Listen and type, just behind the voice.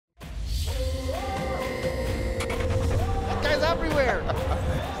everywhere.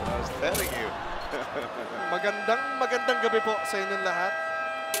 I was telling you. Magandang gabi po sa inyong lahat.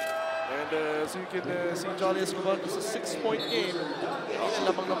 And so you can see Johnny Escobar, just a 6-point game.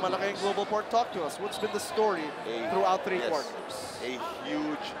 Lamang ng malaki ang GlobalPort. Talk to us. What's been the story throughout three quarters? A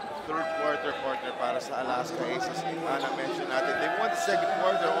huge third quarter partner para sa Alaska Aces. Ana mention natin, they won the second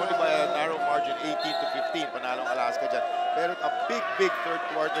quarter only by a narrow margin, 18-15. Panalong Alaska dyan. Pero a big third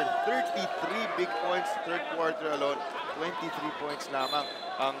quarter, 33 big points third quarter alone, 23 points lamang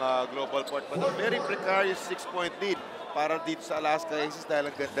ang GlobalPort. But a very precarious 6-point lead para dito sa Alaska Aces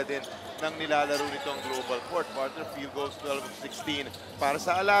dahil ang ganda din ng nilalaro nitong GlobalPort. Partner, field goals 12 of 16 para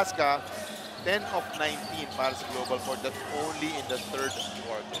sa Alaska, 10 of 19 para sa GlobalPort. That's only in the third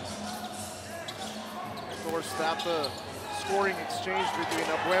quarter. Of course, that scoring exchange between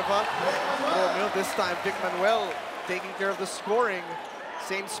Abueva and Romeo. This time, Vic Manuel taking care of the scoring.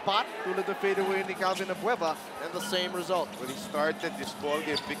 Same spot, tulad the fadeaway ni Calvin Abueva, and the same result. When he started this ball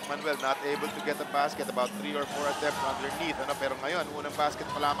game, Vic Manuel not able to get a basket, about 3 or 4 attempts underneath. Pero ngayon, unang basket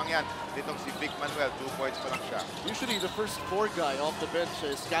pa lamang yan. Ditong si Vic Manuel, 2 points pa lang siya. Usually, the first 4 guy off the bench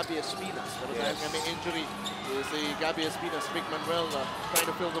is Gabby Espinas. Pero dahil nga may injury, is the Gabby Espinas, Vic Manuel trying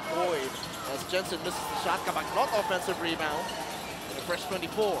to fill the void. As Jensen misses the shot, Kabagnot offensive rebound. And a fresh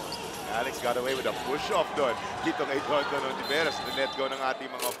 24. Alex got away with a push-off doon. Dito kay Don Ontiveros, the let go ng ating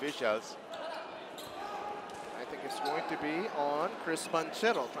mga officials. I think it's going to be on Chris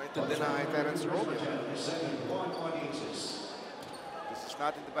Manchero, trying to deny Terence Romeo. This is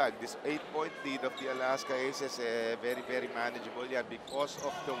not in the bag. This 8-point lead of the Alaska Aces, very manageable yan because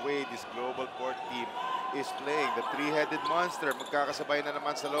of the way this GlobalPort team is playing. The three-headed monster, magkakasabay na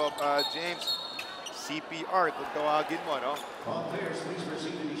naman sa loob. James, CPR kung tawagin mo, no?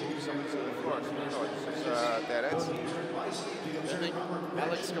 Terence.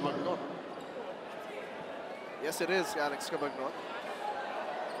 Alex Cabagnot. Yes, it is Alex Cabagnot.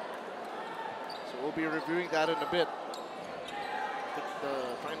 So we'll be reviewing that in a bit. I think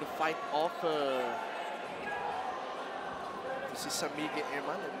trying to fight off this is Samige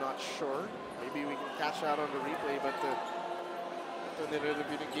Eman. I'm not sure. Maybe we can catch that on the replay, but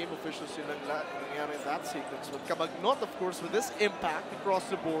nire-review ng game officials yun nangyari in that sequence. But Cabagnot, of course, with this impact across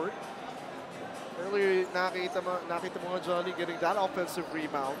the board. Earlier, nakita mo nga Johnny getting that offensive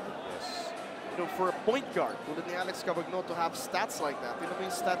rebound. Yes. You know, for a point guard, tulad ni Alex Cabagnot to have stats like that. Tingnan mo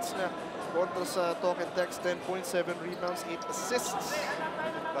yung stats niya kontra sa Talk and Text, 10.7 rebounds, 8 assists.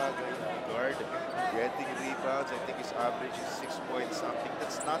 Bagay, guard, getting rebounds. I think his average is 6 point something.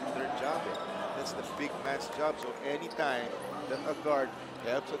 That's not their job. That's the big man's job. So anytime that a guard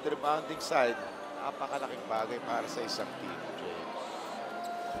helps on the rebounding side, napakalaking bagay para sa isang team.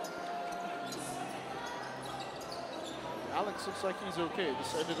 Alex looks like he's okay.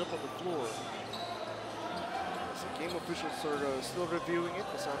 Just ended up on the floor. As the game officials are still reviewing it.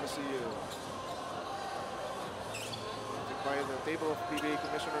 Kasama si by the table of PBA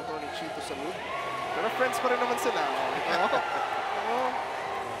Commissioner Tony Chito Salud. Pero friends pa rin naman sila.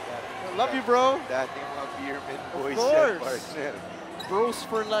 Love you, bro. Dating mga beermen boys yan, partner. Bros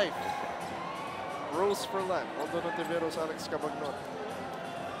for life. Bros for life. Don Ontiveros, Alex Cabagnot.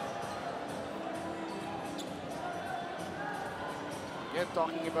 Again,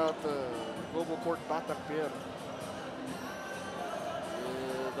 talking about the GlobalPort Batang Pier.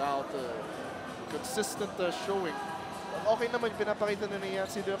 Without consistent showing. Okay naman, pinapakita na niya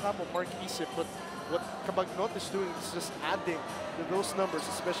si De Campo, Mark Isip, but what Cabagnot is doing is just adding to those numbers,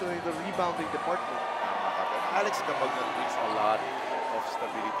 especially in the rebounding department. Alex Cabagnot brings a lot of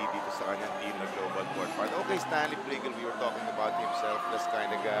stability dito sa kanyang team na GlobalPort part. Okay, Stanley Pringle, we were talking about himself, this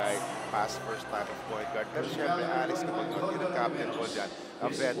kind of guy, pass first type of point guard. Pero syempre, Alex Cabagnot, yun ang captain mo dyan,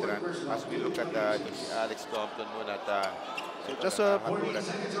 a veteran. As we look at Alex Compton muna at so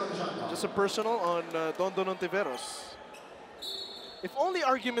just a personal on Don Ontiveros. If only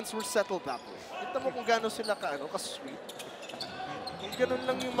arguments were settled that way. Kita mo kung gano'n sila ka-sweet. Kung gano'n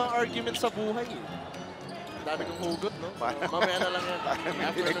lang yung mga arguments sa buhay. Dami kong hugot, no? Mamaya na lang yan.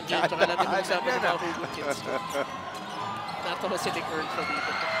 After ng game, tsaka natin magsabi ng mga hugot kids. Natawa si Nick Earns sa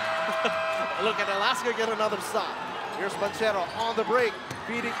dito. Look at Alaska get another stop. Here's Manchero on the break,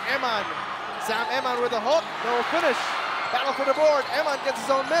 beating Eman. Sam Eman with a hook, no finish. Battle for the board, Eman gets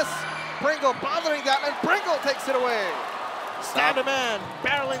his own miss. Pringle bothering that, and Pringle takes it away. Stand a man,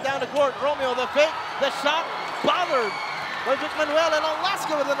 barreling down the court. Romeo, the fake, the shot, bothered by Vic Manuel, and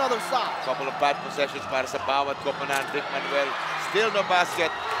Alaska with another stop. Couple of bad possessions para sa bawat koponan. Vic Manuel, still no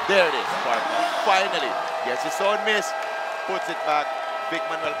basket. There it is, Sparta. Finally, gets his own miss, puts it back. Vic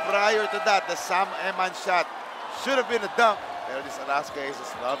Manuel, prior to that, the Sam Eman shot should have been a dunk. Pero this Alaska is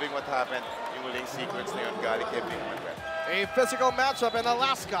loving what happened. Yung huling sequence na yun, galing kay Vic Manuel. A physical matchup in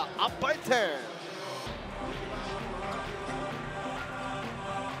Alaska, up by 10.